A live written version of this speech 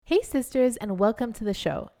Hey sisters, and welcome to the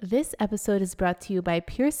show. This episode is brought to you by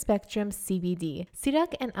Pure Spectrum CBD.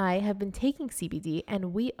 Sirak and I have been taking CBD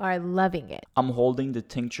and we are loving it. I'm holding the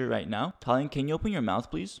tincture right now. Tallene, can you open your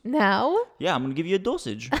mouth, please? Now? Yeah, I'm going to give you a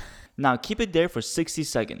dosage. Now, keep it there for 60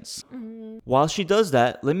 seconds. While she does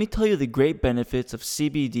that, let me tell you the great benefits of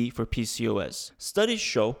CBD for PCOS. Studies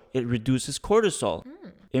show it reduces cortisol,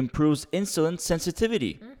 improves insulin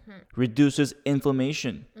sensitivity, reduces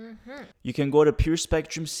inflammation. You can go to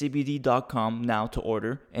purespectrumcbd.com now to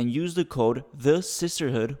order and use the code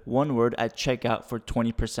THESISTERHOOD, one word, at checkout for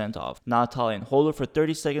 20% off. Now, Tallene, hold it for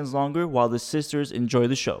 30 seconds longer while the sisters enjoy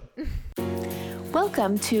the show.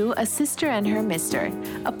 Welcome to A Sister and Her Mister,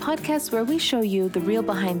 a podcast where we show you the real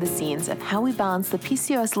behind the scenes of how we balance the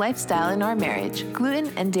PCOS lifestyle in our marriage,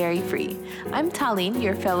 gluten and dairy free. I'm Tallene,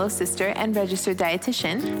 your fellow sister and registered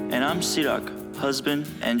dietitian. And I'm Sirak, husband,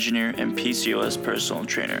 engineer, and PCOS personal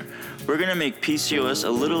trainer. We're going to make PCOS a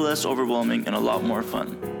little less overwhelming and a lot more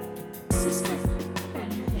fun. Sister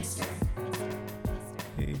and Mister.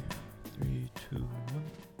 Okay, 3, 2, 1.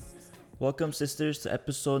 Welcome, sisters, to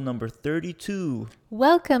episode number 32.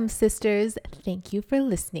 Welcome, sisters. Thank you for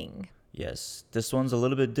listening. Yes, this one's a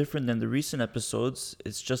little bit different than the recent episodes.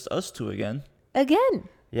 It's just us two again. Again.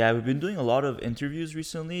 Yeah, we've been doing a lot of interviews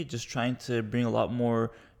recently, just trying to bring a lot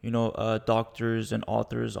more, doctors and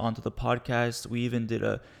authors onto the podcast. We even did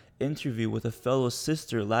a interview with a fellow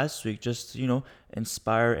sister last week, just to,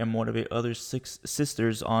 inspire and motivate other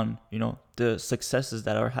sisters on, the successes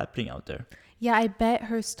that are happening out there. Yeah, I bet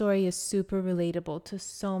her story is super relatable to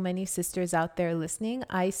so many sisters out there listening.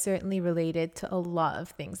 I certainly related to a lot of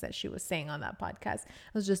things that she was saying on that podcast.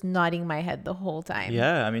 I was just nodding my head the whole time.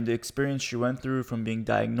 Yeah, I mean, the experience she went through from being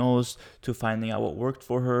diagnosed to finding out what worked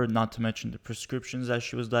for her, not to mention the prescriptions that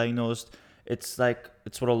she was diagnosed. It's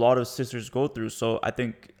what a lot of sisters go through. So I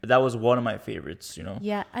think that was one of my favorites,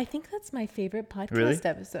 Yeah, I think that's my favorite podcast Really?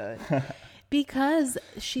 Episode. Because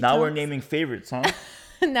Now we're naming favorites, huh?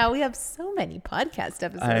 Now we have so many podcast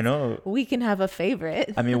episodes. I know. We can have a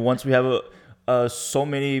favorite. I mean, once we have so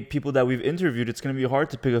many people that we've interviewed, it's gonna be hard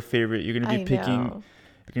to pick a favorite. You're gonna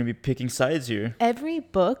be picking sides here. Every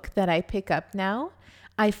book that I pick up now,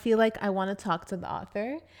 I feel like I want to talk to the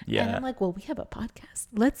author. Yeah. And I'm like, well, we have a podcast.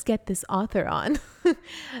 Let's get this author on.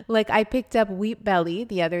 Like I picked up Wheat Belly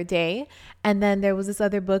the other day. And then there was this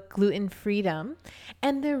other book, Gluten Freedom.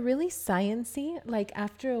 And they're really sciencey. Like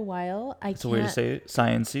after a while, That's a way to say it.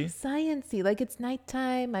 Sciencey. Sciencey. Like it's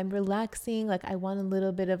nighttime. I'm relaxing. Like I want a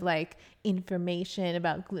little bit of like information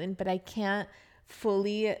about gluten, but I can't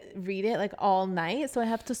fully read it like all night. So I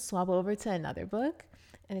have to swap over to another book.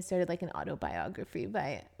 And I started like an autobiography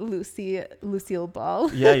by Lucille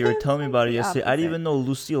Ball. Yeah, you were telling me about it yesterday. I didn't opposite. even know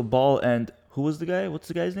Lucille Ball and who was the guy? What's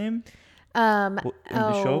the guy's name? In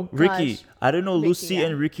the show? Gosh. Ricky. I didn't know Ricky, Lucy yeah.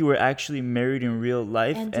 and Ricky were actually married in real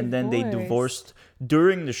life, and then they divorced. divorced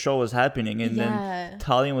during the show was happening. And Yeah. then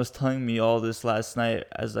Tallene was telling me all this last night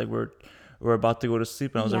as like we're about to go to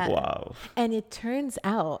sleep, and I was like, Yeah. wow. And it turns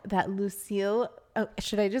out that Lucille,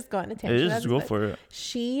 should I just go on a tangent? Just go for it.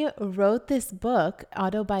 She wrote this book,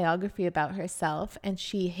 autobiography about herself, and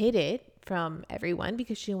she hid it from everyone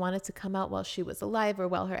because she wanted to come out while she was alive or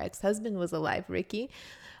while her ex-husband was alive, Ricky.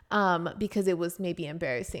 Because it was maybe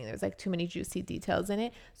embarrassing. There was like too many juicy details in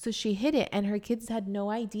it. So she hid it and her kids had no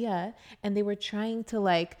idea. And they were trying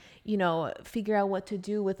to figure out what to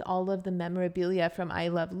do with all of the memorabilia from I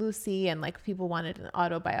Love Lucy. And like people wanted an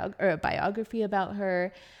a biography about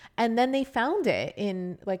her. And then they found it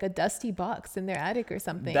in like a dusty box in their attic or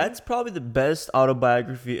something. That's probably the best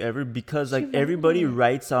autobiography ever because like everybody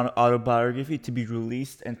writes on autobiography to be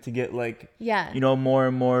released and to get like more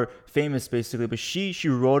and more famous basically. But she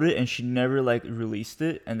wrote it and she never like released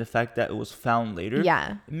it, and the fact that it was found later,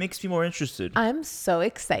 it makes me more interested. I'm so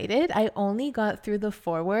excited. I only got through the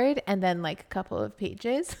foreword and then like a couple of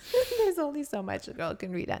pages. There's only so much a girl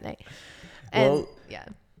can read at night. And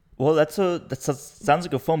Well, that sounds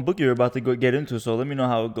like a fun book you're about to go get into. So let me know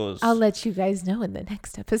how it goes. I'll let you guys know in the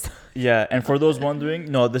next episode. Yeah, and for those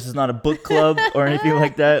wondering, no, this is not a book club or anything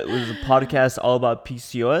like that. It was a podcast all about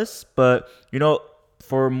PCOS. But,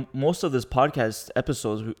 for most of this podcast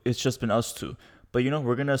episodes, it's just been us two. But,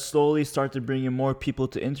 we're going to slowly start to bring in more people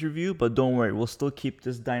to interview. But don't worry, we'll still keep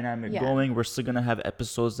this dynamic going. We're still going to have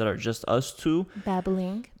episodes that are just us two.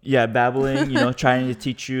 Babbling. Yeah, babbling, trying to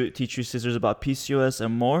teach you sisters about PCOS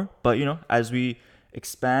and more. But, as we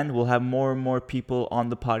expand, we'll have more and more people on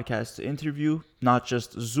the podcast to interview, not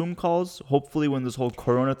just Zoom calls. Hopefully when this whole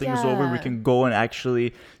Corona thing is over, we can go and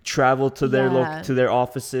actually travel to their to their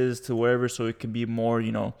offices, to wherever, so it can be more,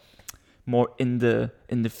 more in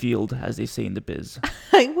the field, as they say in the biz.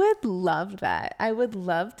 I would would love that. I would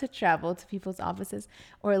love to travel to people's offices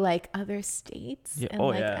or like other states Yeah. and Oh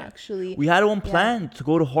like yeah. actually. We had one Yeah. planned to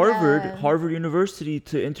go to Harvard, Yeah. Harvard University,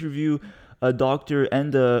 to interview a doctor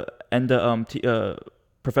and the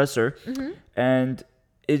professor, and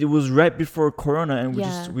it was right before Corona, and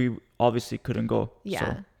Yeah. we obviously couldn't go. Yeah.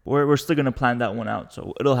 So we're still gonna plan that one out.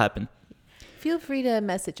 So it'll happen. Feel free to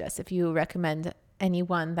message us if you recommend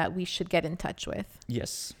anyone that we should get in touch with.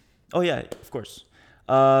 Yes. Oh yeah, of course.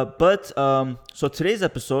 So today's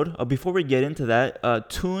episode, before we get into that,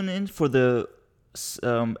 tune in for the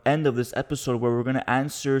end of this episode where we're going to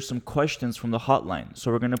answer some questions from the hotline.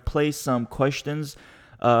 So we're going to play some questions.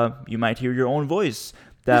 You might hear your own voice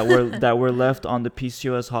that were left on the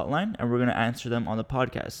PCOS hotline, and we're going to answer them on the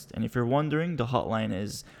podcast. And if you're wondering, the hotline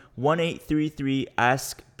is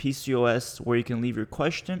 1-833-ASK-PCOS, where you can leave your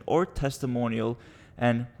question or testimonial,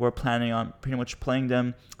 and we're planning on pretty much playing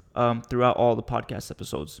them throughout all the podcast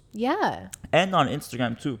episodes. Yeah. And on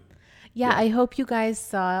Instagram too. Yeah, I hope you guys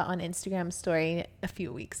saw on Instagram story a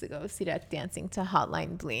few weeks ago, Sirak dancing to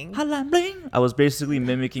Hotline Bling. Hotline Bling. I was basically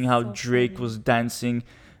mimicking how So Drake funny. was dancing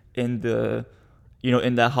in the,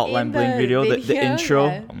 in that Hotline In Bling the video, the video, intro.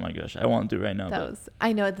 yeah. Oh my gosh, I want to do it right now.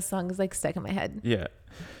 I know the song is like stuck in my head. Yeah.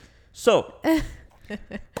 So,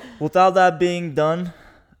 without that being done,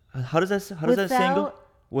 how does that saying go?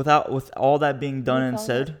 With all that being done and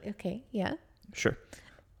said. Okay, yeah. Sure.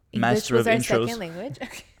 English Master was of our intros. second language.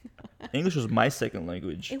 Okay. English was my second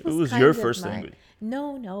language. It was kind your of first mine. language.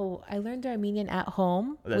 No. I learned Armenian at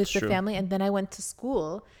home That's with the true. family, and then I went to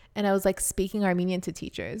school and I was like speaking Armenian to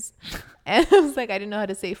teachers. And I was like, I didn't know how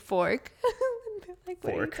to say fork. Like,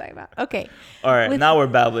 what are you Fork. talking about? Okay. All right, now we're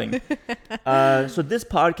babbling. So this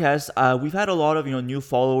podcast, we've had a lot of new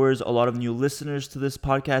followers, a lot of new listeners to this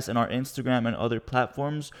podcast and our Instagram and other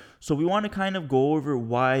platforms. So we want to kind of go over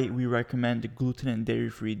why we recommend the gluten and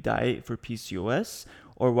dairy-free diet for PCOS,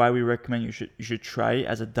 or why we recommend you should try it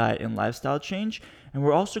as a diet and lifestyle change. And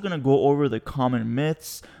we're also going to go over the common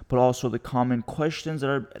myths, but also the common questions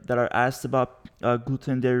that are asked about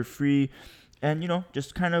gluten and dairy-free, and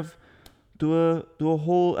just kind of do a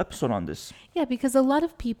whole episode on this. Yeah, because a lot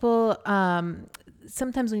of people,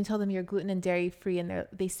 sometimes when you tell them you're gluten and dairy free, and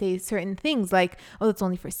they say certain things like, oh, it's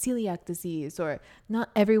only for celiac disease, or not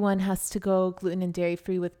everyone has to go gluten and dairy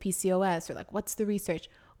free with PCOS, or like, what's the research?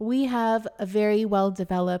 We have a very well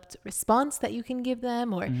developed response that you can give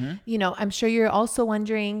them, or, I'm sure you're also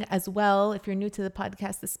wondering as well, if you're new to the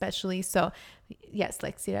podcast, especially. So yes,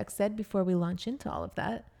 like Sirak said, before we launch into all of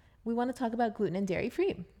that, we want to talk about gluten and dairy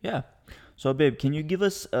free. Yeah. So, babe, can you give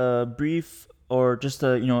us a brief or just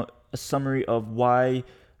a summary of why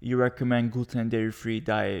you recommend gluten and dairy-free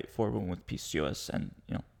diet for women with PCOS, and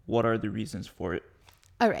what are the reasons for it?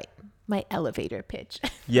 All right, my elevator pitch.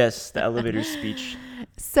 Yes, the elevator speech.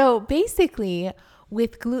 So basically,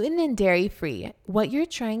 with gluten and dairy free, what you're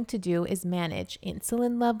trying to do is manage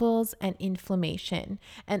insulin levels and inflammation.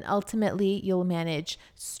 And ultimately, you'll manage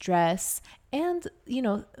stress and,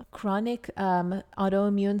 chronic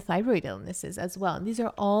autoimmune thyroid illnesses as well. And these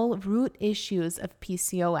are all root issues of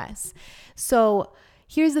PCOS. So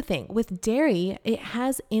here's the thing. With dairy, it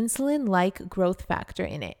has insulin-like growth factor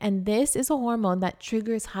in it. And this is a hormone that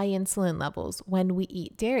triggers high insulin levels when we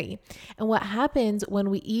eat dairy. And what happens when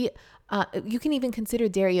we eat you can even consider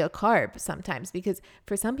dairy a carb sometimes, because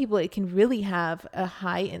for some people it can really have a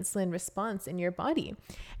high insulin response in your body.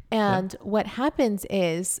 And what happens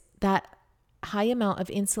is that high amount of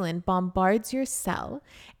insulin bombards your cell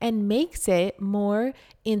and makes it more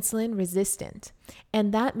insulin resistant.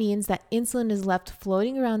 And that means that insulin is left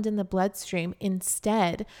floating around in the bloodstream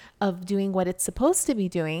instead of doing what it's supposed to be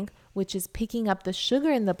doing, which is picking up the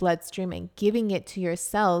sugar in the bloodstream and giving it to your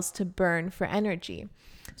cells to burn for energy.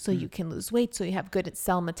 So you can lose weight, so you have good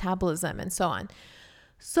cell metabolism and so on.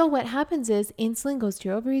 So what happens is insulin goes to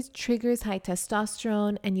your ovaries, triggers high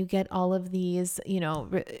testosterone, and you get all of these,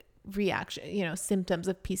 reaction, symptoms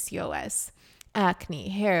of PCOS, acne,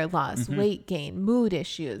 hair loss, weight gain, mood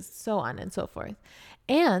issues, so on and so forth.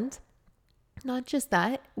 And not just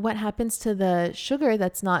that, what happens to the sugar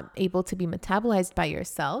that's not able to be metabolized by your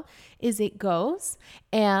cell is it goes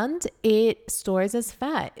and it stores as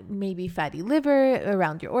fat, maybe fatty liver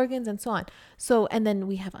around your organs and so on. So, and then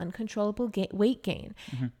we have uncontrollable weight gain.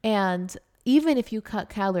 And even if you cut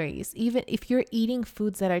calories, even if you're eating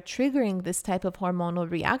foods that are triggering this type of hormonal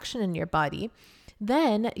reaction in your body,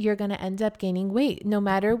 then you're going to end up gaining weight no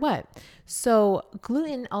matter what. So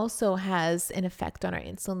gluten also has an effect on our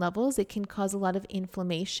insulin levels. It can cause a lot of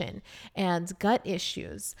inflammation and gut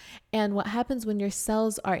issues. And what happens when your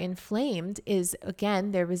cells are inflamed is,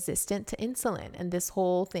 again, they're resistant to insulin. And this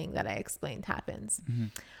whole thing that I explained happens.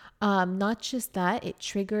 Not just that, it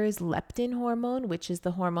triggers leptin hormone, which is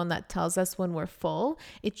the hormone that tells us when we're full.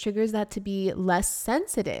 It triggers that to be less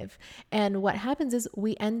sensitive. And what happens is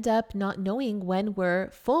we end up not knowing when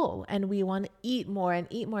we're full, and we want to eat more and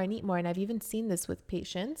eat more and eat more. And I've even seen this with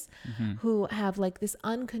patients who have like this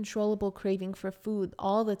uncontrollable craving for food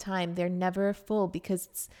all the time. They're never full because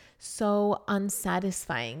it's so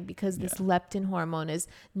unsatisfying, because this leptin hormone is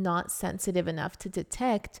not sensitive enough to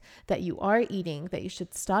detect that you are eating, that you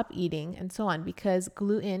should stop eating, and so on, because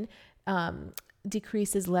gluten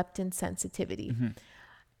decreases leptin sensitivity.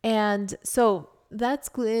 And so that's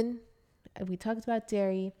gluten. We talked about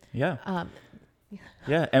dairy. Yeah.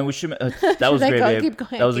 And we should. That was great, babe. Keep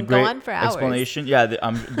going. That was a great explanation. Yeah,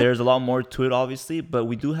 there's a lot more to it, obviously, but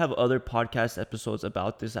we do have other podcast episodes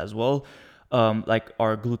about this as well. Like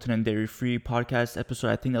our gluten and dairy free podcast episode.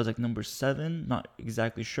 I think that was like number 7. Not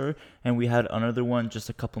exactly sure. And we had another one just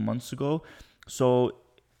a couple months ago. So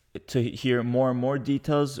to hear more and more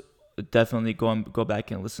details, definitely go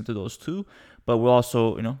back and listen to those too. But we'll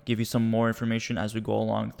also, give you some more information as we go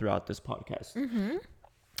along throughout this podcast.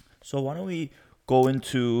 So why don't we go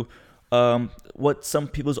into what some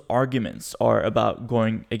people's arguments are about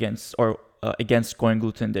going against going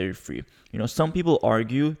gluten dairy free. Some people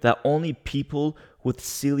argue that only people with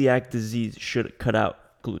celiac disease should cut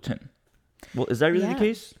out gluten. Well, is that really the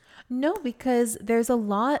case? No, because there's a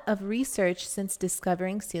lot of research since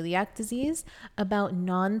discovering celiac disease about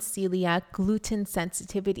non-celiac gluten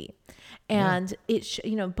sensitivity. And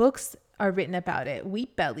books are written about it.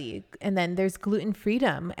 Wheat belly, and then there's gluten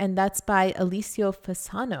freedom, and that's by Alessio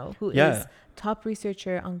Fasano, who is top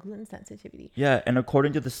researcher on gluten sensitivity. Yeah, and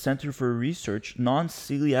according to the Center for Research,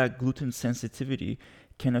 non-celiac gluten sensitivity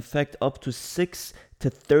can affect up to 6 to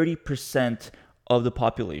 30% of the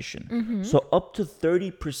population. So up to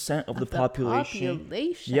 30% of the population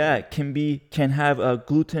can have a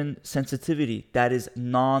gluten sensitivity that is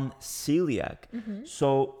non-celiac.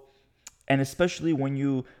 So, and especially when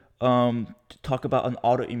you talk about an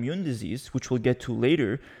autoimmune disease, which we'll get to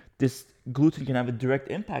later, this gluten can have a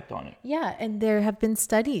direct impact on it. Yeah, and there have been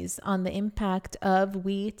studies on the impact of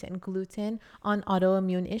wheat and gluten on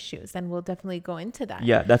autoimmune issues, and we'll definitely go into that.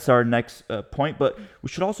 Yeah, that's our next point. But we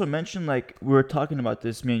should also mention, like we were talking about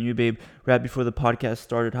this, me and you, babe, right before the podcast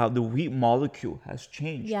started, how the wheat molecule has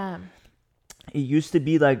changed. Yeah. It used to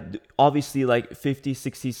be like, obviously, like 50,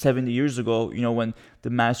 60, 70 years ago, when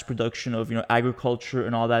the mass production of, agriculture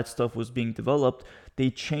and all that stuff was being developed, they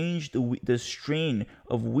changed the strain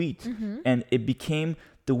of wheat, and it became,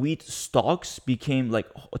 the wheat stalks became like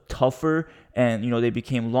tougher, and they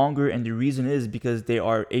became longer, and the reason is because they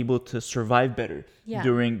are able to survive better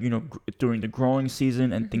during the growing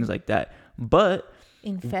season and things like that. But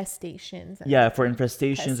infestations. For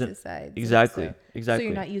infestations pesticides. And exactly. So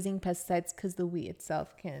you're not using pesticides because the wheat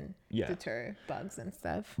itself can deter bugs and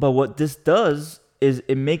stuff. But what this does is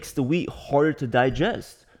it makes the wheat harder to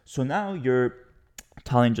digest. So now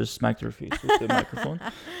Italian just smacked her face with the microphone.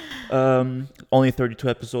 Only 32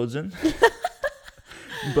 episodes in.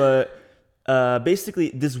 But basically,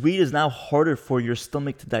 this wheat is now harder for your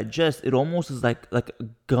stomach to digest. It almost is like a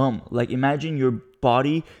gum. Like imagine your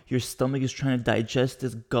stomach is trying to digest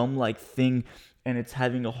this gum-like thing, and it's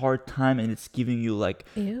having a hard time, and it's giving you like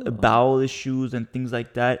bowel issues and things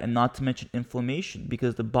like that, and not to mention inflammation,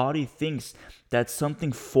 because the body thinks that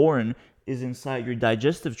something foreign is inside your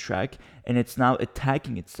digestive tract, and it's now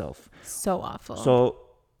attacking itself. So awful. So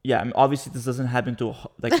yeah, I mean, obviously this doesn't happen to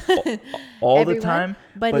like all the time,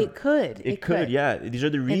 but it could. It could. Yeah, these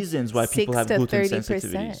are the reasons why people have gluten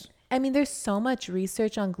sensitivities. I mean, there's so much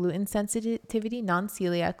research on gluten sensitivity,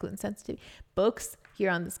 non-celiac gluten sensitivity. Books here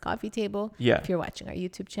on this coffee table. Yeah. If you're watching our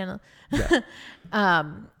YouTube channel.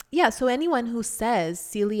 Yeah. So anyone who says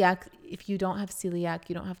celiac, if you don't have celiac,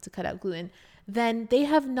 you don't have to cut out gluten, then they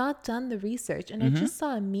have not done the research. And I just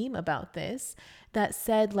saw a meme about this that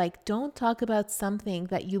said, like, don't talk about something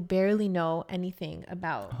that you barely know anything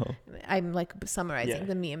about. I'm like summarizing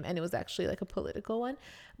the meme, and it was actually like a political one.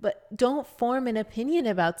 But don't form an opinion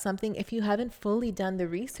about something if you haven't fully done the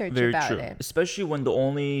research about it. Especially when the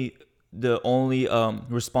only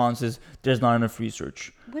response is there's not enough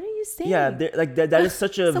research. What are you saying? Yeah, like that is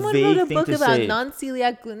such a Someone vague wrote a thing book to about say.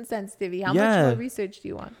 non-celiac gluten sensitivity. How much more research do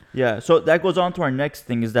you want? Yeah, so that goes on to our next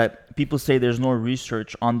thing, is that people say there's no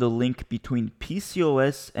research on the link between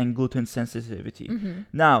PCOS and gluten sensitivity.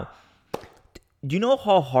 Now, do you know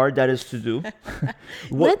how hard that is to do?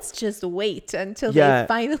 Let's just wait until they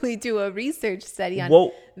finally do a research study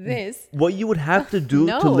on this. What you would have to do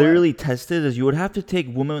to literally test it is you would have to take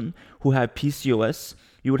women who have PCOS,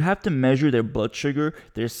 you would have to measure their blood sugar,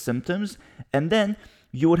 their symptoms, and then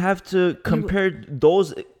you would have to compare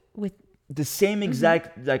those with the same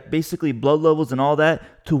exact, like basically blood levels and all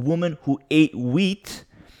that to women who ate wheat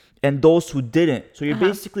and those who didn't. So you're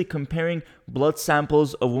basically comparing blood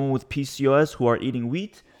samples of women with PCOS who are eating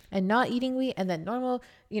wheat and not eating wheat, and then normal,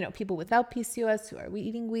 people without PCOS who are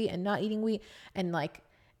eating wheat and not eating wheat, and like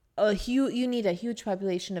you need a huge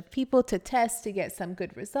population of people to test to get some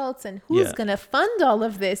good results. And who's gonna fund all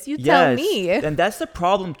of this? You tell me. And that's the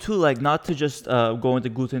problem too. Like, not to just go into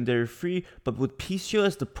gluten dairy free, but with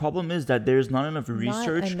PCOS, the problem is that there's not enough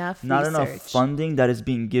research, not enough funding that is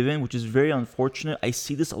being given, which is very unfortunate. I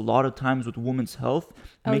see this a lot of times with women's health.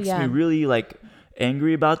 Makes me really like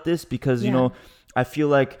angry about this because I feel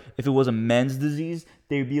like if it was a men's disease,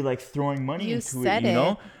 they'd be like throwing money into it. You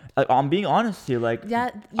know. Like, I'm being honest here. Like,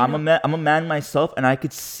 I'm a man myself, and I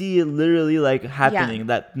could see it literally like happening.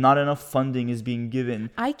 That not enough funding is being given.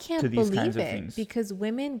 I can't believe it because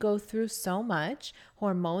women go through so much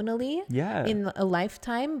hormonally in a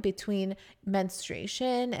lifetime between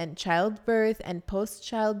menstruation and childbirth and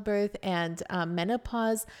post-childbirth and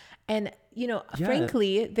menopause. And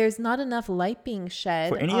frankly, there's not enough light being shed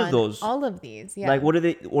for any of those. All of these. Yeah. Like, what do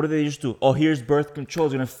they just do? Oh, here's birth control,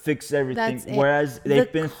 is gonna fix everything. Whereas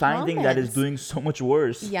they've been finding that it's doing so much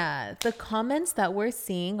worse. Yeah. The comments that we're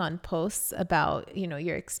seeing on posts about,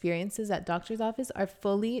 your experiences at doctor's office are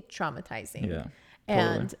fully traumatizing. Yeah.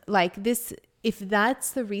 And like this, if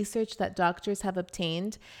that's the research that doctors have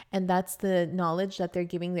obtained and that's the knowledge that they're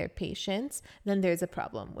giving their patients, then there's a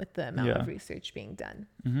problem with the amount of research being done.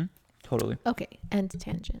 Mm-hmm. Totally. Okay. End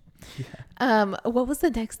tangent. What was the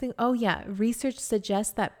next thing? Oh, yeah. Research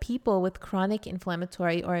suggests that people with chronic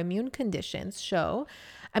inflammatory or immune conditions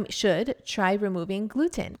should try removing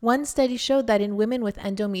gluten. One study showed that in women with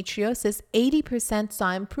endometriosis, 80%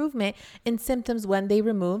 saw improvement in symptoms when they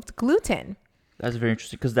removed gluten. That's very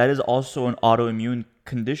interesting because that is also an autoimmune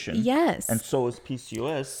condition. Yes. And so is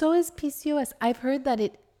PCOS. So is PCOS. I've heard that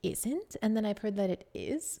it isn't, and then I've heard that it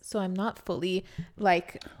is. So I'm not fully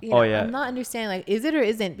like, I'm not understanding like, is it or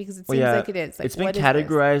isn't? Because it seems like it is. Like, it's been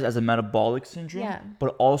categorized as a metabolic syndrome. Yeah.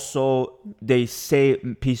 But also they say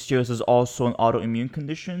PCOS is also an autoimmune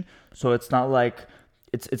condition. So it's not like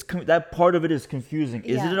it's that part of it is confusing.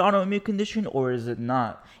 Is it an autoimmune condition or is it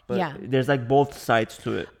not? But there's like both sides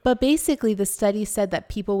to it. But basically the study said that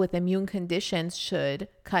people with immune conditions should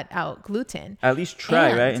cut out gluten. At least try,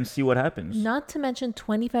 right? And see what happens. Not to mention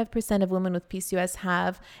 25% of women with PCOS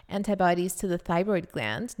have antibodies to the thyroid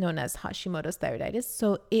gland, known as Hashimoto's thyroiditis.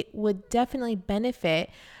 So it would definitely benefit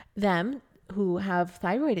them who have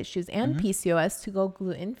thyroid issues and PCOS to go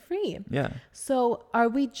gluten-free. Yeah. So are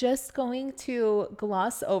we just going to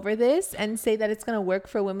gloss over this and say that it's going to work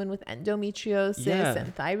for women with endometriosis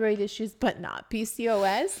and thyroid issues, but not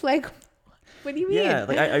PCOS? Like, what do you mean? Yeah,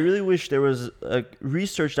 like I really wish there was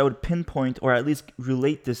research that would pinpoint or at least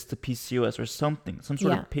relate this to PCOS or something, some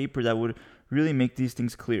sort of paper that would really make these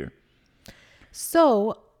things clear.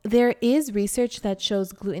 So there is research that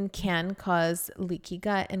shows gluten can cause leaky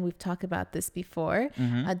gut, and we've talked about this before,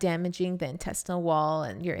 damaging the intestinal wall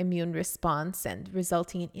and your immune response and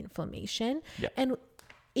resulting in inflammation. Yeah. And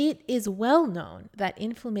it is well known that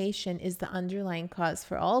inflammation is the underlying cause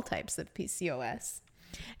for all types of PCOS.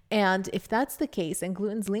 And if that's the case and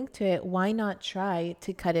gluten's linked to it, why not try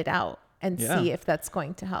to cut it out and see if that's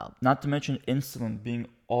going to help? Not to mention insulin being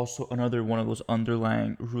also another one of those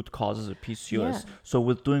underlying root causes of PCOS. Yeah. So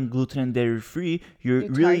with doing gluten and dairy free, you're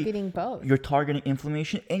really targeting both. You're targeting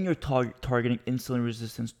inflammation and you're targeting insulin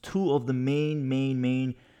resistance. Two of the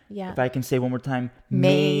main, if I can say one more time,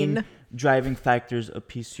 main driving factors of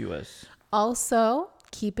PCOS. Also,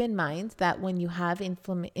 keep in mind that when you have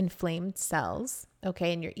inflamed cells,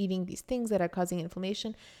 and you're eating these things that are causing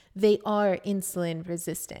inflammation, they are insulin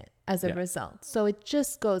resistant as a result. So it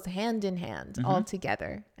just goes hand in hand all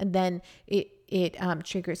together. And then it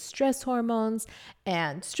triggers stress hormones,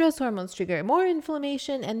 and stress hormones trigger more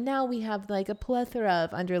inflammation. And now we have like a plethora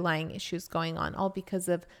of underlying issues going on, all because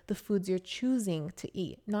of the foods you're choosing to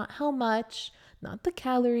eat. Not how much, not the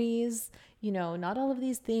calories, not all of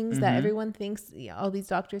these things that everyone thinks, all these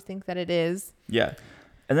doctors think that it is. Yeah.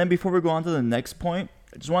 And then before we go on to the next point,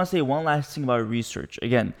 I just want to say one last thing about research.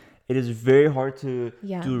 Again, it is very hard to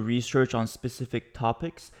do research on specific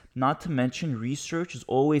topics. Not to mention, research is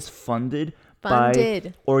always funded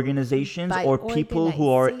by organizations or people who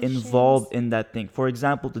are involved in that thing. For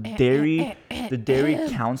example, the dairy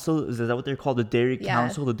council, is that what they're called? The dairy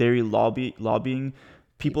council, the dairy lobbying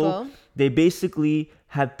people. They basically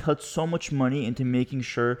have put so much money into making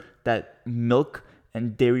sure that milk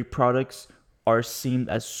and dairy products are seen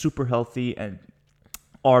as super healthy and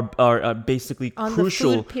are basically on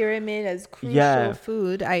crucial the food pyramid as crucial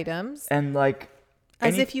food items. And like,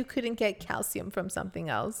 As if you couldn't get calcium from something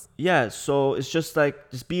else. Yeah, so it's just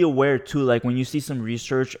like, just be aware too, like when you see some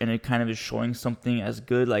research and it kind of is showing something as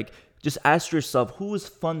good, like just ask yourself, who is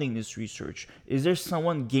funding this research? Is there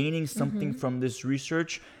someone gaining something from this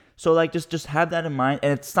research? So like just have that in mind.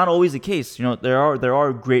 And it's not always the case. You know, there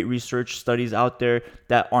are great research studies out there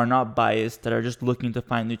that are not biased, that are just looking to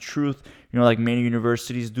find the truth. You know, like many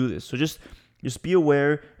universities do this. So just be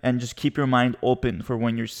aware and just keep your mind open for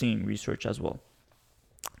when you're seeing research as well.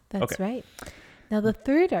 That's right. Now, the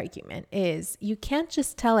third argument is you can't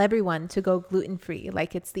just tell everyone to go gluten-free,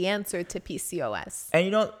 like it's the answer to PCOS. And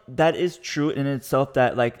you know, that is true in itself,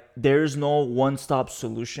 that like there's no one-stop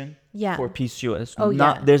solution for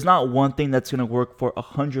PCOS. There's not one thing that's going to work for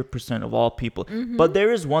 100% of all people. But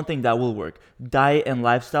there is one thing that will work. Diet and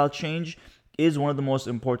lifestyle change is one of the most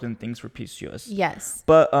important things for PCOS. Yes.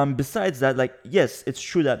 But besides that, like, yes, it's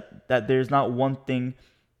true that there's not one thing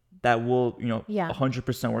that will,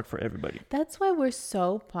 100% work for everybody. That's why we're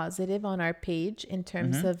so positive on our page in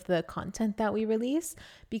terms of the content that we release,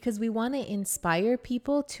 because we want to inspire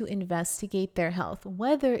people to investigate their health,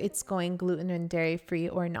 whether it's going gluten and dairy free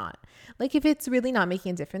or not. Like if it's really not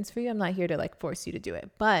making a difference for you, I'm not here to like force you to do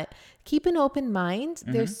it, but keep an open mind.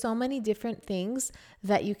 There's so many different things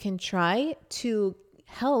that you can try to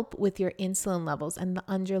help with your insulin levels and the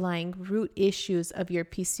underlying root issues of your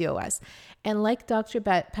PCOS. And like Dr.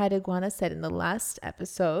 Padiguana said in the last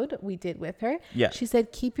episode we did with her, she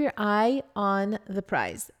said, keep your eye on the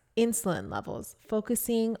prize, insulin levels,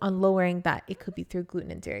 focusing on lowering that. It could be through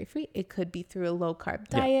gluten and dairy free. It could be through a low carb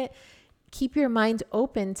diet. Keep your mind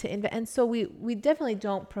open to and so we definitely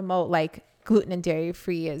don't promote like gluten and dairy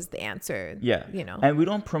free is the answer. And we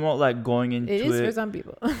don't promote like going into it. It is for some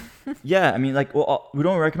people. I mean, like, we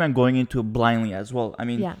don't recommend going into it blindly as well. I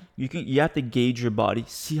mean, you have to gauge your body,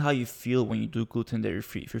 see how you feel when you do gluten dairy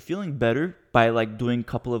free. If you're feeling better by like doing a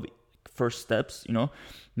couple of first steps,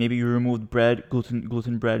 maybe you removed bread,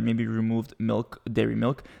 gluten bread, maybe you removed milk, dairy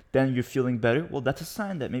milk, then you're feeling better. Well, that's a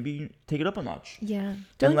sign that maybe you take it up a notch.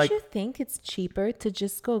 Don't you think it's cheaper to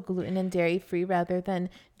just go gluten and dairy free rather than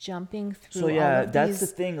jumping through all of that's these the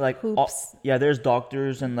thing, like hoops? There's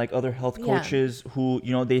doctors and like other health coaches who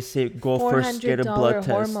they say go first get a blood test,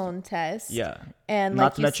 hormone test, and not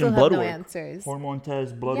like to you mention still blood have no work, answers. hormone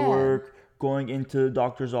test, blood work, going into the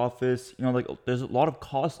doctor's office, like there's a lot of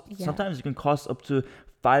cost. Sometimes it can cost up to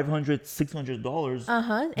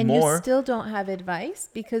 $500-$600 and more. You still don't have advice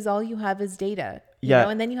because all you have is data, you know,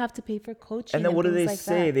 and then you have to pay for coaching. And then what do they like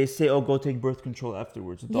say? that. They say, oh, go take birth control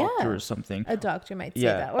afterwards, a doctor or something. A doctor might say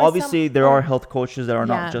that. Or Obviously there are health coaches that are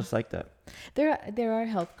not just like that. There are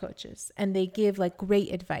health coaches and they give like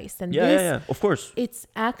great advice. And of course. It's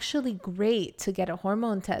actually great to get a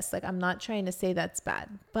hormone test. Like I'm not trying to say that's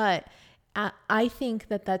bad, but I think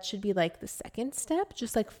that should be like the second step.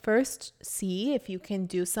 Just like first see if you can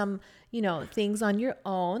do some, things on your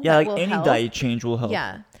own. Yeah, like any diet change will help.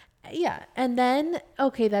 Yeah. And then,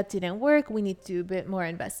 okay, that didn't work. We need to do a bit more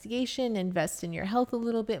investigation, invest in your health a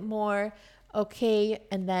little bit more. Okay.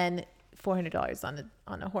 And then $400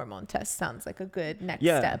 on a hormone test sounds like a good next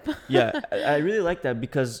step. I really like that,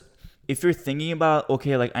 because if you're thinking about,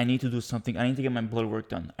 okay, like I need to do something, I need to get my blood work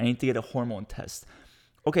done, I need to get a hormone test.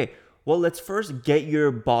 Okay, well, let's first get your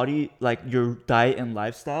body, like your diet and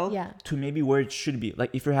lifestyle to maybe where it should be. Like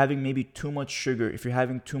if you're having maybe too much sugar, if you're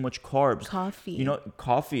having too much carbs, coffee,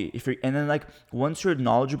 and then like once you're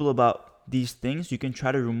knowledgeable about these things, you can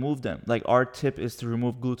try to remove them. Like our tip is to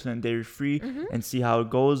remove gluten and dairy free and see how it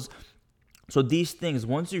goes. So these things,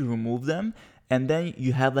 once you remove them, and then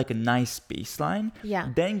you have like a nice baseline,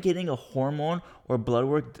 then getting a hormone or blood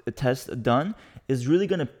work test done is really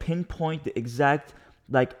going to pinpoint the exact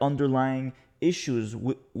like underlying issues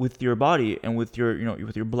with your body and with your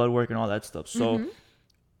with your blood work and all that stuff. So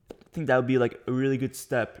I think that would be like a really good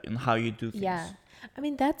step in how you do things. I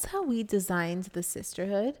mean, that's how we designed the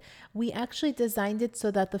sisterhood. We actually designed it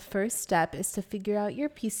so that the first step is to figure out your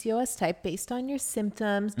PCOS type based on your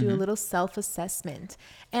symptoms, do a little self-assessment,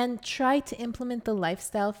 and try to implement the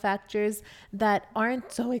lifestyle factors that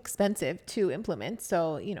aren't so expensive to implement.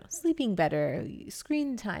 So, sleeping better,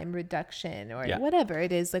 screen time reduction, or whatever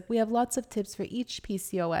it is. Like we have lots of tips for each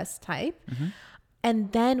PCOS type.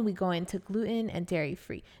 And then we go into gluten and dairy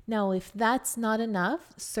free. Now, if that's not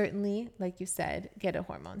enough, certainly, like you said, get a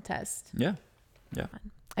hormone test. Yeah.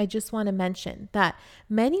 I just want to mention that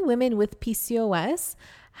many women with PCOS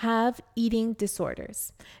have eating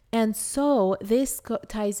disorders. And so this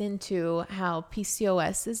ties into how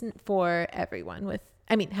PCOS isn't for everyone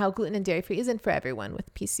how gluten and dairy free isn't for everyone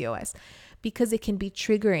with PCOS. because it can be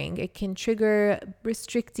triggering. It can trigger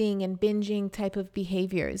restricting and binging type of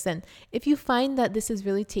behaviors. And if you find that this is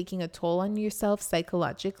really taking a toll on yourself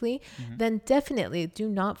psychologically, then definitely do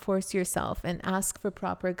not force yourself and ask for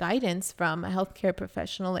proper guidance from a healthcare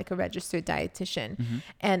professional like a registered dietitian.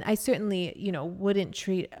 And I certainly, wouldn't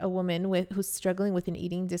treat a woman who's struggling with an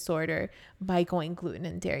eating disorder by going gluten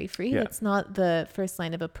and dairy free. Yeah. That's not the first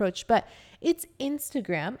line of approach, but it's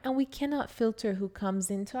Instagram and we cannot filter who comes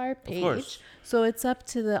into our page. So it's up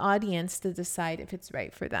to the audience to decide if it's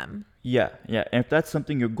right for them. Yeah. And if that's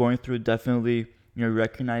something you're going through, definitely,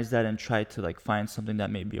 recognize that and try to like find something that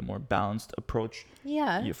may be a more balanced approach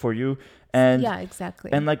for you. And yeah,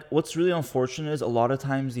 exactly. And like what's really unfortunate is a lot of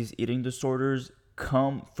times these eating disorders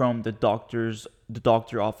come from the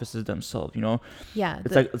doctor offices themselves, Yeah,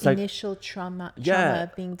 it's initial trauma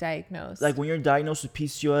of being diagnosed. Like when you're diagnosed with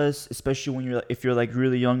PCOS, especially if you're like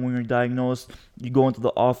really young when you're diagnosed, you go into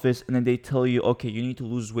the office and then they tell you, okay, you need to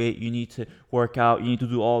lose weight, you need to work out, you need to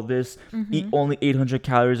do all this, eat only 800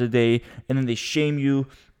 calories a day, and then they shame you.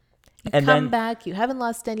 And come back, you haven't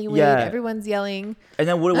lost any weight, everyone's yelling. And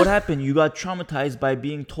then what happened? You got traumatized by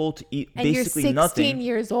being told to eat basically nothing. And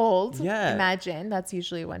you're 16 years old. Yeah. Imagine. That's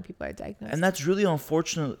usually when people are diagnosed. And that's really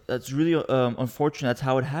unfortunate. Unfortunate. That's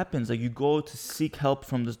how it happens. Like you go to seek help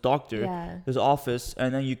from this doctor, his office,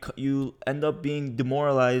 and then you end up being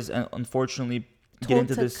demoralized and unfortunately told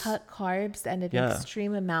to cut carbs and an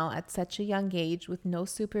extreme amount at such a young age with no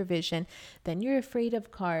supervision. Then you're afraid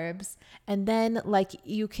of carbs, and then like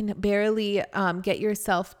you can barely get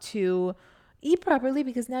yourself to eat properly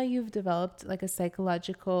because now you've developed like a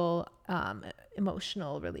psychological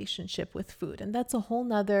emotional relationship with food, and that's a whole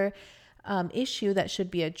nother issue that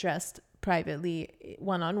should be addressed privately,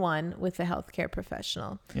 one-on-one with a healthcare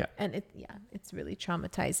professional. And it's really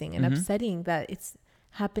traumatizing and upsetting that it's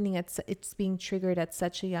happening it's being triggered at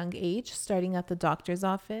such a young age, starting at the doctor's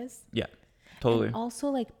office. Totally. And also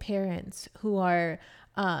like parents who are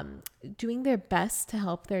doing their best to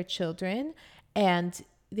help their children, and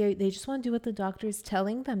they just want to do what the doctor is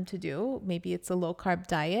telling them to do. Maybe it's a low carb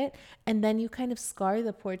diet, and then you kind of scar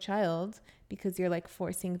the poor child because you're like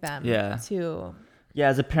forcing them to.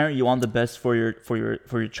 As a parent, you want the best for your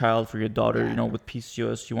child, for your daughter. With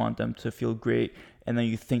PCOS, you want them to feel great, and then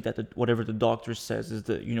you think that whatever the doctor says is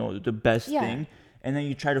the best thing, and then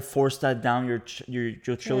you try to force that down your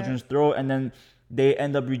children's throat, and then they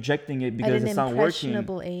end up rejecting it because it's not working. At an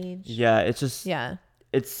impressionable age. It's just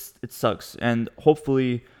it sucks, and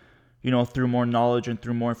hopefully, through more knowledge and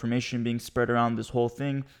through more information being spread around this whole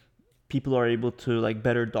thing, people are able to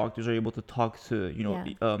better doctors are able to talk to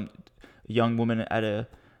young women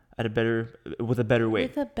with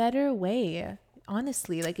a better way.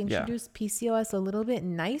 Honestly, introduce PCOS a little bit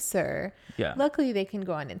nicer. Luckily they can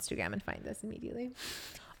go on Instagram and find us immediately.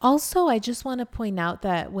 Also, I just want to point out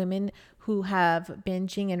that women who have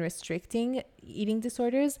binging and restricting eating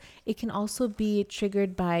disorders, it can also be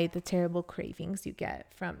triggered by the terrible cravings you get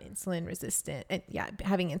from insulin resistant and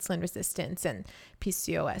having insulin resistance and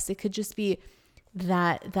PCOS. It could just be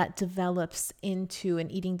that develops into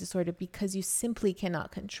an eating disorder because you simply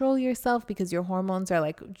cannot control yourself because your hormones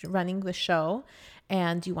are running the show,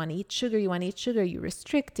 and you want to eat sugar, you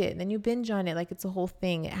restrict it, and then you binge on it. It's a whole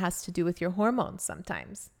thing. It has to do with your hormones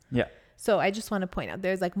sometimes. So I just want to point out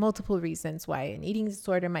there's multiple reasons why an eating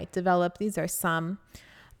disorder might develop. These are some.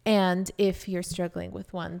 And if you're struggling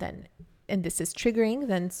with one, and this is triggering,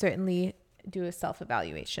 then certainly do a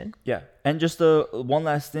self-evaluation. And just one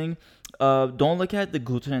last thing, don't look at the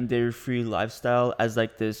gluten and dairy-free lifestyle as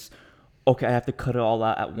this, okay, I have to cut it all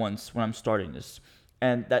out at once when I'm starting this.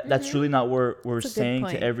 And that's really not what we're saying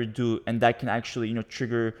to ever do. And that can actually,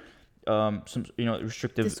 trigger some,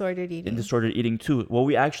 restrictive disordered eating too. What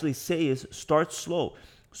we actually say is start slow.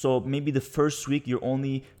 So maybe the first week you're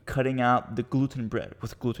only cutting out the gluten bread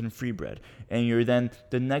with gluten-free bread, and you're then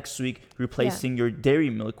the next week replacing your dairy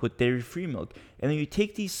milk with dairy-free milk, and then you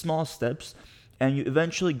take these small steps, and you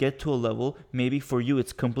eventually get to a level. Maybe for you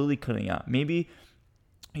it's completely cutting out. Maybe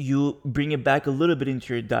you bring it back a little bit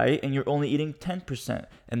into your diet, and you're only eating 10%,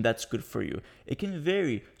 and that's good for you. It can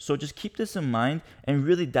vary, so just keep this in mind. And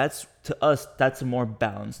really, that's a more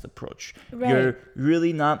balanced approach. You're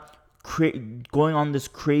really not going on this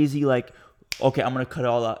crazy okay, I'm gonna cut it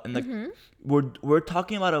all out, and we're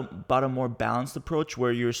talking about a more balanced approach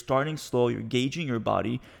where you're starting slow, you're gauging your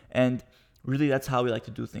body, and really that's how we like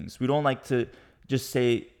to do things. We don't like to just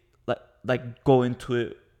say go into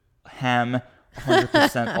it ham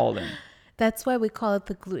 100% all in. That's why we call it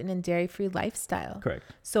the gluten and dairy-free lifestyle. Correct.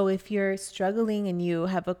 So if you're struggling and you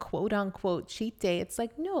have a quote unquote cheat day, it's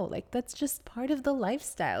like, no, like that's just part of the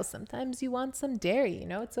lifestyle. Sometimes you want some dairy, you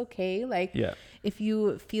know, it's okay. Like if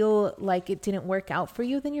you feel like it didn't work out for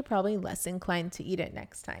you, then you're probably less inclined to eat it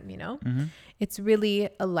next time, you know? It's really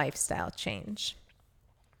a lifestyle change.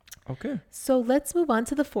 Okay. So let's move on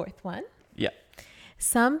to the fourth one. Yeah.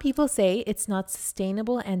 Some people say it's not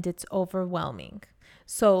sustainable and it's overwhelming.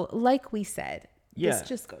 So like we said, this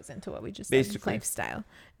just goes into what we just said, lifestyle.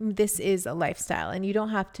 This is a lifestyle and you don't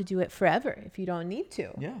have to do it forever if you don't need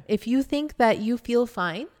to. Yeah. If you think that you feel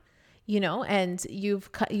fine, you know, and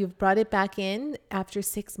you've brought it back in after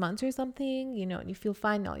 6 months or something, you know, and you feel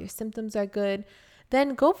fine, all your symptoms are good,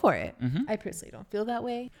 then go for it. I personally don't feel that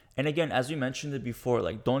way. And again, as we mentioned it before,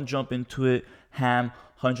 like don't jump into it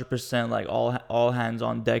 100%, like all hands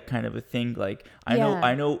on deck kind of a thing. Like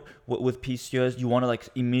I know with PCOS, you want to like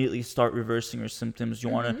immediately start reversing your symptoms. You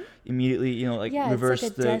want to immediately, you know, like reverse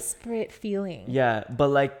it's like a desperate feeling. Yeah, but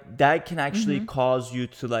like that can actually cause you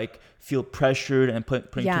to like feel pressured and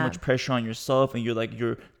putting too much pressure on yourself, and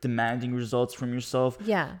you're demanding results from yourself.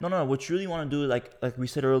 Yeah. No. What you really want to do, like we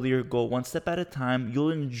said earlier, go one step at a time.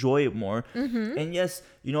 You'll enjoy it more. And yes,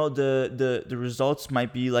 you know, the results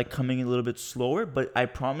might be like coming in a little bit slower, but we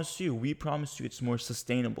promise you it's more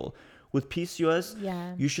sustainable. With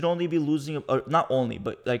PCOS, you should only be losing, or not only,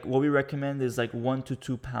 but like what we recommend is like 1 to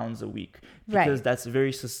 2 pounds a week, because that's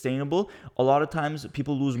very sustainable. A lot of times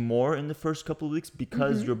people lose more in the first couple of weeks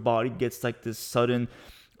because your body gets like this sudden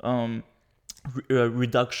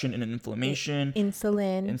reduction in inflammation,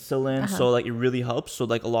 insulin. So like it really helps. So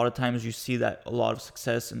like a lot of times you see that a lot of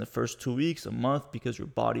success in the first 2 weeks, a month, because your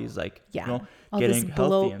body is like, you know, all getting this healthy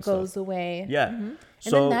bloat and goes stuff. away.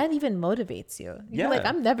 So, and then that even motivates you. You're like,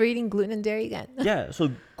 I'm never eating gluten and dairy again. So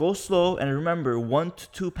go slow, and remember, 1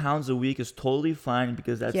 to 2 pounds a week is totally fine,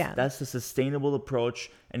 because that's a sustainable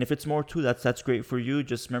approach. And if it's more too, that's great for you.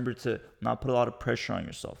 Just remember to not put a lot of pressure on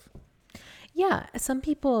yourself. Yeah, some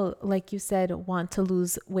people, like you said, want to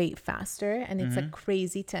lose weight faster, and it's like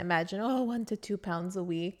crazy to imagine, 1 to 2 pounds a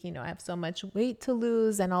week, you know, I have so much weight to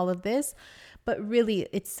lose and all of this, but really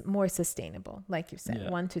it's more sustainable, like you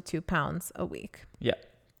said, 1 to 2 pounds a week. Yeah,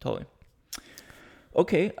 totally.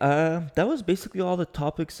 Okay, that was basically all the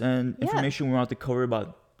topics and information we wanted to cover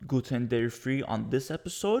about gluten dairy free on this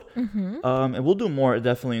episode. And we'll do more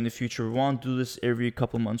definitely in the future. We want to do this every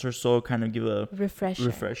couple months or so, kind of give a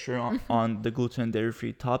refresher on the gluten dairy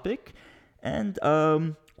free topic. And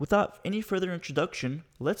without any further introduction,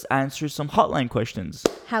 let's answer some hotline questions.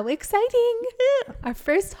 How exciting! Our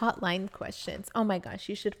first hotline questions. Oh my gosh,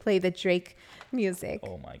 you should play the Drake music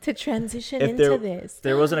to transition into this. If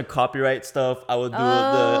there wasn't a copyright stuff, I would do the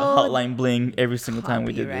hotline bling every single time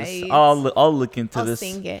we did this. I'll look into this.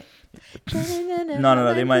 I'll sing it.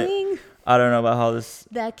 No, they might. I don't know about how this.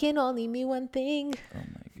 That can only mean one thing. Oh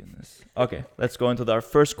my goodness. Okay, let's go into our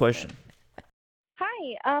first question.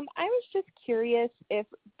 Hi, I was just curious if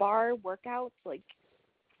bar workouts, like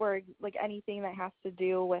for like anything that has to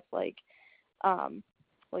do with like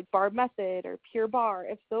bar method or pure bar,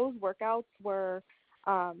 if those workouts were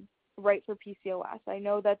right for PCOS. I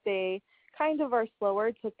know that they kind of are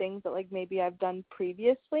slower to things that like maybe I've done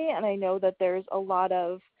previously, and I know that there's a lot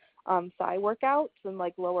of thigh workouts and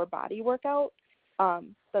like lower body workout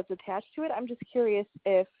that's attached to it. I'm just curious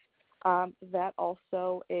if that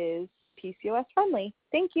also is PCOS friendly.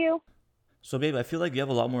 Thank you. So, babe, I feel like you have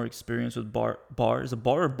a lot more experience with bar. Is it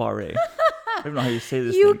bar or barre? I don't know how you say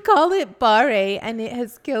this. You call it barre, and it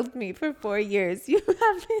has killed me for 4 years. You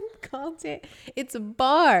haven't called it. It's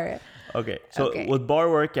bar. Okay. So with bar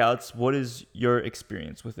workouts, what is your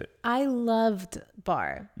experience with it? I loved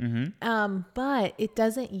bar. But it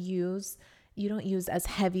doesn't use, you don't use as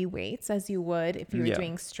heavy weights as you would if you were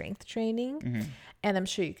doing strength training. And I'm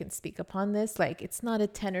sure you can speak upon this. Like, it's not a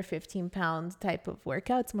 10 or 15 pound type of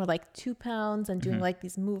workout. It's more like 2 pounds and doing like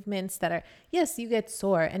these movements that are, yes, you get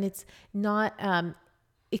sore, and it's not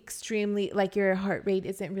extremely, like your heart rate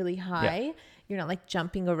isn't really high. You're not like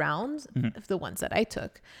jumping around the ones that I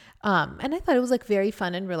took. And I thought it was like very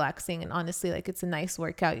fun and relaxing. And honestly, like it's a nice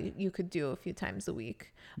workout you could do a few times a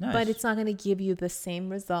week. Nice. But it's not going to give you the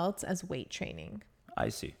same results as weight training. I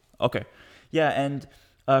see. Okay. Yeah. And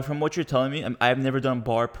from what you're telling me, I've never done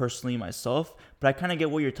bar personally myself, but I kind of get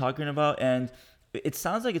what you're talking about. And it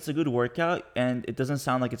sounds like it's a good workout, and it doesn't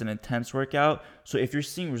sound like it's an intense workout. So if you're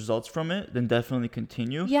seeing results from it, then definitely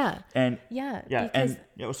continue. Yeah. And Yeah. yeah, Because, and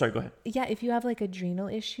yeah, oh, sorry, go ahead. yeah, if you have like adrenal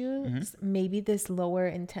issues, maybe this lower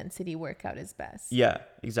intensity workout is best. Yeah,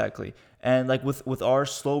 exactly. And like with our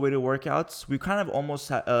slow weighted workouts, we kind of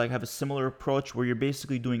almost like have a similar approach where you're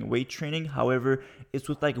basically doing weight training. However, it's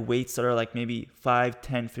with like weights that are like maybe 5,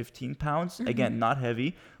 10, 15 pounds. Again, not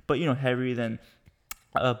heavy, but heavier than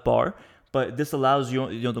a bar. But this allows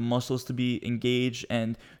the muscles to be engaged,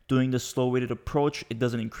 and doing the slow weighted approach, it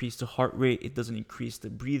doesn't increase the heart rate, it doesn't increase the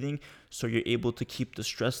breathing, so you're able to keep the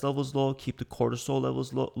stress levels low, keep the cortisol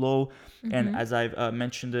levels low. And as I've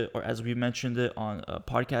mentioned it, or as we mentioned it on a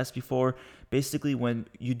podcast before, basically when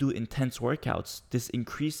you do intense workouts, this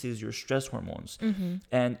increases your stress hormones.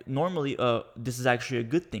 And normally this is actually a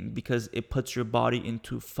good thing because it puts your body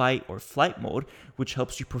into fight or flight mode, which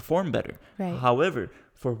helps you perform better. Right. However,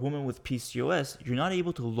 for women with PCOS, you're not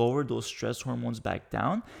able to lower those stress hormones back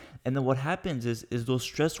down. And then what happens is those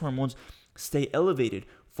stress hormones stay elevated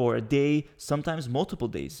for a day, sometimes multiple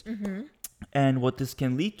days. And what this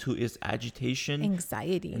can lead to is agitation,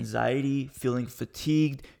 anxiety, feeling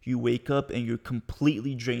fatigued. You wake up and you're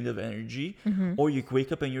completely drained of energy, or you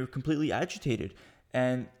wake up and you're completely agitated.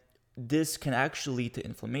 And this can actually lead to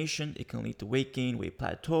inflammation. It can lead to weight gain, weight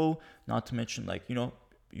plateau, not to mention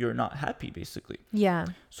you're not happy basically. Yeah.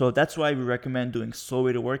 So that's why we recommend doing slow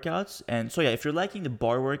weighted workouts. And so yeah, if you're liking the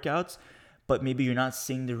bar workouts, but maybe you're not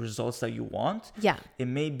seeing the results that you want, it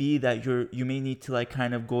may be that you may need to like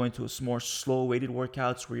kind of go into a more slow weighted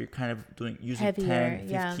workouts where you're kind of using heavier, 10,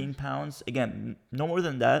 15 pounds. Again, no more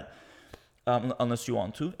than that, unless you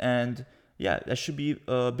want to. And yeah, that should be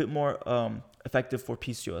a bit more effective for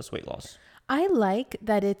PCOS weight loss. I like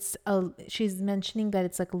that she's mentioning that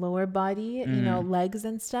it's like lower body, legs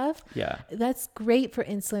and stuff. Yeah. That's great for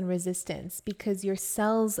insulin resistance because your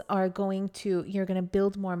cells you're going to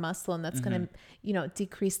build more muscle, and that's going to,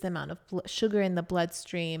 decrease the amount of sugar in the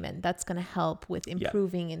bloodstream, and that's going to help with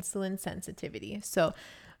improving insulin sensitivity. So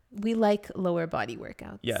we like lower body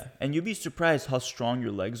workouts. Yeah. And you'd be surprised how strong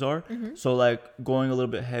your legs are. So like going a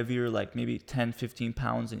little bit heavier, like maybe 10, 15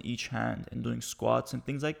 pounds in each hand and doing squats and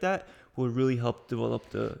things like that will really help develop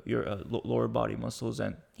your lower body muscles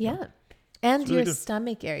and and really your good.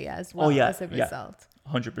 Stomach area as well as a result.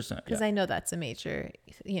 100%. Because I know that's a major,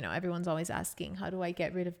 everyone's always asking, how do I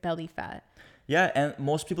get rid of belly fat? Yeah, and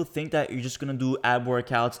most people think that you're just going to do ab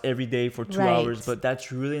workouts every day for 2 hours, but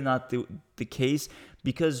that's really not the case,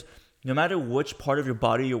 because no matter which part of your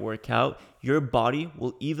body you work out, your body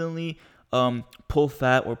will evenly pull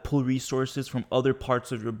fat or pull resources from other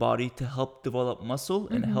parts of your body to help develop muscle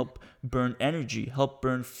and help burn energy, help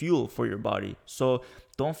burn fuel for your body. So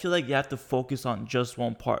don't feel like you have to focus on just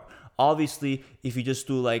one part. Obviously, if you just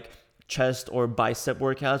do like chest or bicep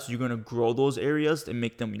workouts, you're going to grow those areas and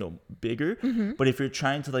make them, bigger. But if you're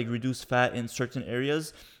trying to like reduce fat in certain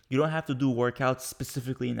areas, you don't have to do workouts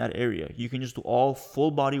specifically in that area. You can just do all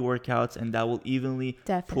full body workouts, and that will evenly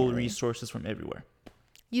pull resources from everywhere.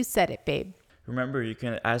 You said it, babe. Remember, you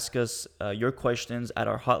can ask us your questions at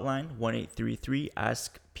our hotline,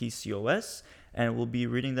 1-833-ASK-PCOS, and we'll be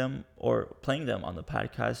reading them or playing them on the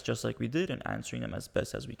podcast just like we did and answering them as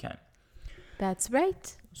best as we can. That's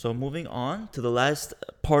right. So moving on to the last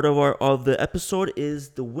part of the episode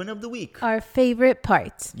is the win of the week. Our favorite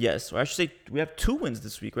part. Yes, or I should say we have 2 wins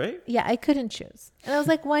this week, right? Yeah, I couldn't choose. And I was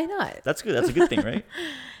like, why not? That's good. That's a good thing, right?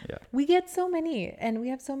 Yeah. We get so many, and we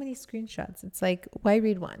have so many screenshots. It's like, why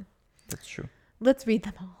read one? That's true. Let's read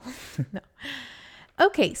them all. No.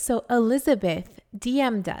 Okay, so Elizabeth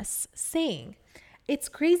DM'd us saying, it's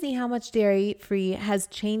crazy how much dairy-free has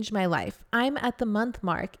changed my life. I'm at the month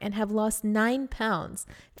mark and have lost 9 pounds.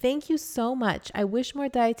 Thank you so much. I wish more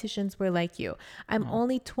dietitians were like you. I'm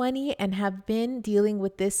only 20 and have been dealing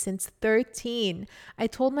with this since 13. I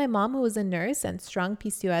told my mom, who is a nurse and strong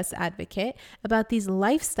PCOS advocate, about these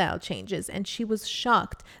lifestyle changes, and she was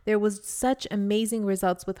shocked. There was such amazing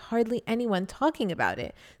results with hardly anyone talking about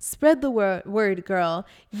it. Spread the word, girl.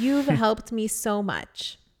 You've helped me so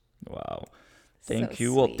much. Wow. Thank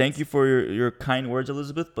you. Well, thank you for your kind words,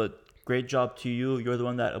 Elizabeth, but great job to you. You're the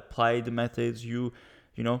one that applied the methods. You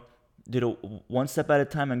did it one step at a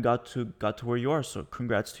time and got to where you are. So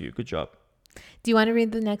congrats to you. Good job. Do you want to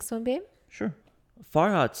read the next one, babe? Sure.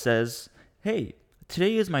 Farhat says, hey,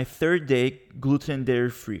 today is my 3rd day gluten dairy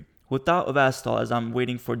free without Avastal as I'm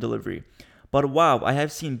waiting for delivery. But wow, I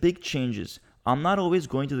have seen big changes. I'm not always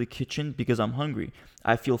going to the kitchen because I'm hungry.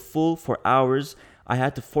 I feel full for hours. I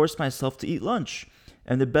had to force myself to eat lunch.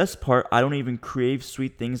 And the best part, I don't even crave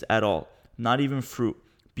sweet things at all. Not even fruit.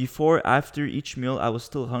 Before, after each meal, I was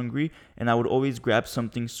still hungry, and I would always grab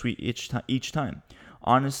something sweet each time.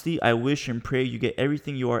 Honestly, I wish and pray you get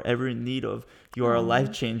everything you are ever in need of. You are a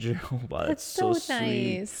life changer. Oh, wow, that's so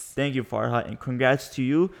sweet. nice. Thank you, Farha, and congrats to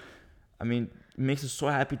you. I mean, it makes us so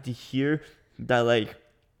happy to hear that, like,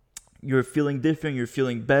 you're feeling different, you're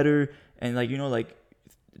feeling better, and, like, like,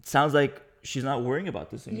 it sounds like she's not worrying about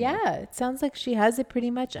this anymore. Yeah, it sounds like she has it pretty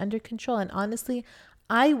much under control. And honestly,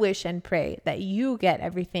 I wish and pray that you get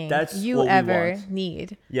everything That's you what we ever want.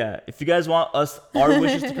 need. Yeah, if you guys want our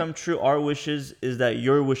wishes to come true, our wishes is that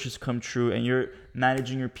your wishes come true and you're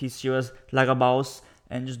managing your PCOS like a boss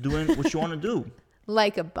and just doing what you want to do.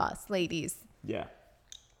 Like a boss, ladies. Yeah.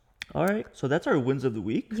 All right, so that's our wins of the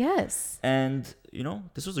week. Yes. And,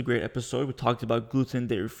 this was a great episode. We talked about gluten,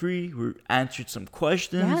 dairy-free. We answered some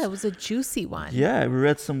questions. Yeah, it was a juicy one. Yeah, we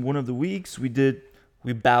read some one of the weeks.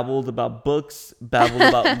 We babbled about books, babbled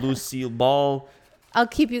about Lucille Ball. I'll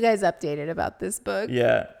keep you guys updated about this book.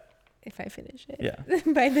 Yeah. If I finish it. Yeah.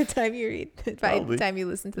 By the time you read, the time you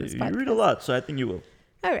listen to this podcast. You read a lot, so I think you will.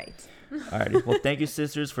 All right. All righty. Well, thank you,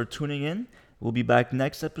 sisters, for tuning in. We'll be back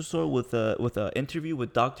next episode with a interview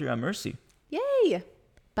with Dr. Amercy. Yay.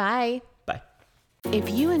 Bye. Bye.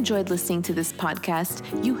 If you enjoyed listening to this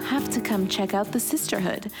podcast, you have to come check out The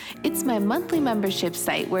Sisterhood. It's my monthly membership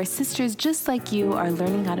site where sisters just like you are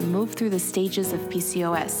learning how to move through the stages of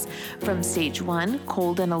PCOS. From stage 1,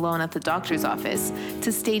 cold and alone at the doctor's office,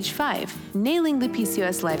 to stage 5, nailing the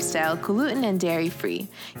PCOS lifestyle, gluten and dairy free.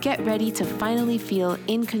 Get ready to finally feel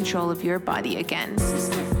in control of your body again.